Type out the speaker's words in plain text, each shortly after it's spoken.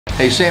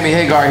Hey, Sammy,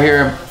 Hagar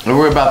here, and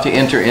we're about to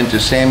enter into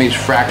Sammy's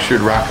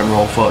Fractured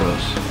Rock&Roll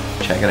Photos.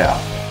 Check it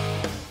out.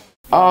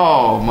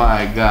 Oh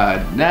my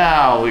God,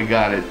 now we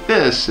got it.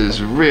 This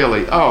is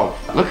really, oh,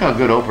 look how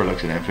good Oprah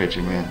looks in that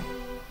picture, man.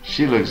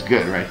 She looks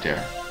good right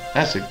there.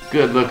 That's a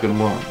good looking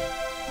woman.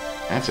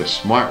 That's a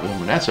smart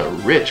woman. That's a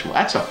rich,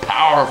 that's a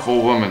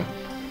powerful woman.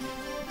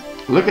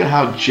 Look at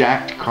how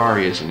jacked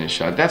Kari is in this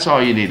shot. That's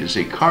all you need to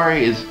see.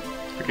 Kari is,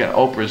 forget,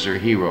 Oprah's her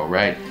hero,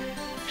 right?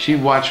 She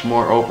watched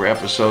more Oprah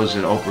episodes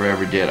than Oprah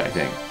ever did, I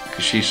think,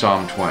 because she saw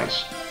them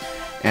twice.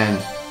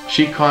 And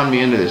she conned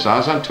me into this. I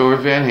was on tour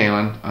with Van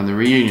Halen on the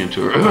reunion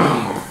tour,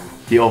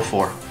 the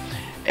 04.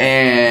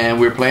 And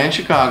we were playing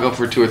Chicago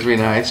for 2 or 3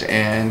 nights,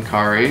 and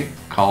Kari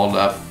called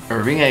up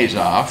Irving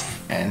Azoff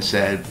and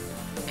said,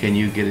 can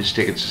you get his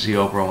tickets to see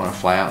Oprah? I want to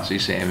fly out and see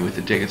Sammy with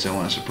the tickets. I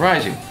want to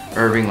surprise him.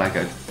 Irving, like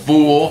a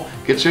fool,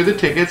 gets her the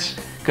tickets,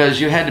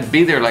 because you had to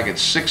be there like at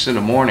 6 in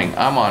the morning.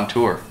 I'm on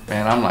tour,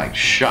 man. I'm like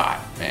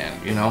shot,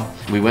 man, you know.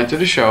 We went to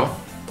the show.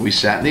 We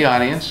sat in the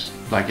audience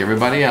like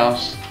everybody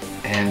else,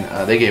 and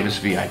they gave us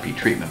VIP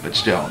treatment, but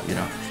still, you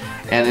know.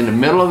 And in the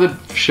middle of the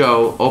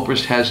show,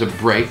 Oprah has a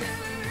break,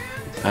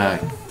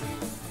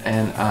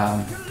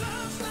 and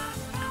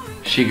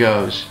she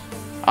goes,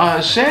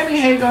 Sammy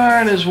Hagar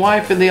and his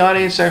wife in the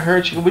audience, I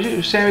heard. She goes, would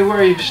you, Sammy, where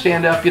are you?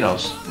 Stand up, you know,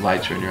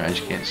 lights are in your eyes,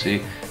 you can't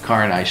see.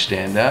 Kari and I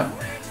stand up.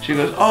 She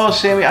goes, oh,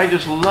 Sammy, I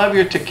just love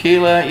your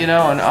tequila, you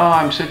know, and oh,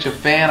 I'm such a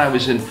fan. I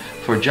was in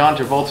for John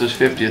Travolta's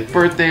 50th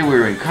birthday. We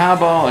were in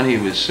Cabo, and he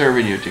was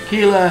serving your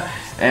tequila,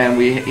 and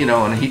we, you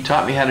know, and he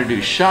taught me how to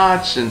do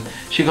shots. And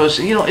she goes,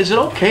 you know, is it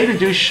okay to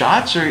do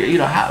shots, or you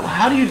know,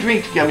 how do you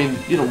drink? I mean,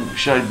 you know,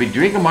 should I be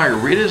drinking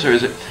margaritas, or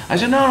is it? I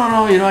said,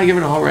 no, you know, I give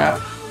it a whole wrap.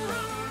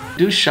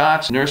 Do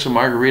shots, nurse a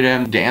margarita,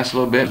 and dance a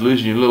little bit,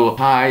 losing your little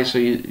high, so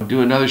you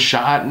do another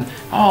shot, and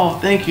oh,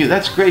 thank you,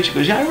 that's great. She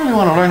goes, yeah, I really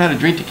want to learn how to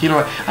drink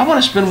tequila. I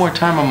want to spend more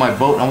time on my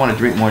boat, and I want to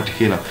drink more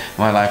tequila in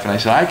my life. And I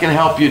said, I can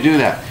help you do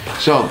that.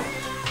 So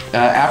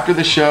after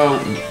the show,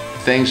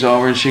 thing's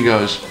over, and she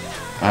goes,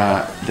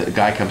 the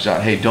guy comes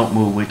out, hey, don't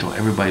move, wait till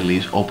everybody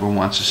leaves. Oprah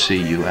wants to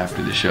see you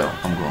after the show.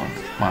 I'm going,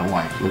 my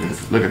wife,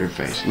 look at her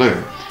face, look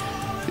at her.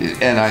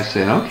 And I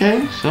said,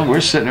 okay. So we're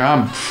sitting there,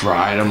 I'm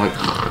fried. I'm like,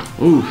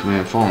 oof,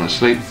 man, falling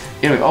asleep.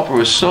 Anyway, Oprah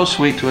was so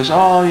sweet to us.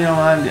 Oh, you know,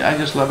 I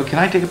just love it. Can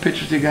I take a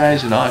picture with you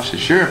guys? And I said,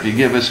 sure, if you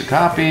give us a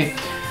copy.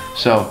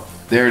 So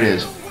there it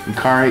is. And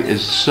Kari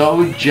is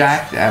so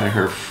jacked out of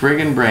her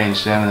friggin' brain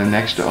standing there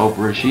next to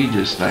Oprah. She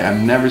just, like,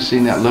 I've never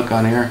seen that look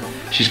on her.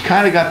 She's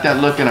kind of got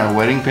that look in our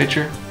wedding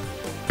picture.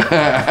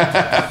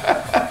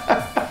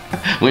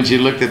 When she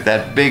looked at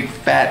that big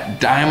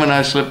fat diamond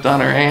I slipped on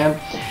her hand.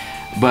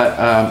 But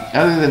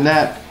other than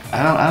that,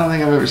 I don't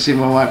think I've ever seen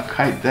my wife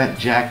quite that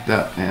jacked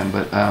up, man.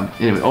 But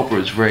anyway,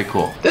 Oprah is very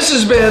cool. This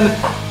has been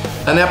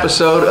an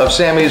episode of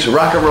Sammy's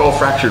Rock and Roll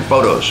Fractured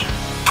Photos.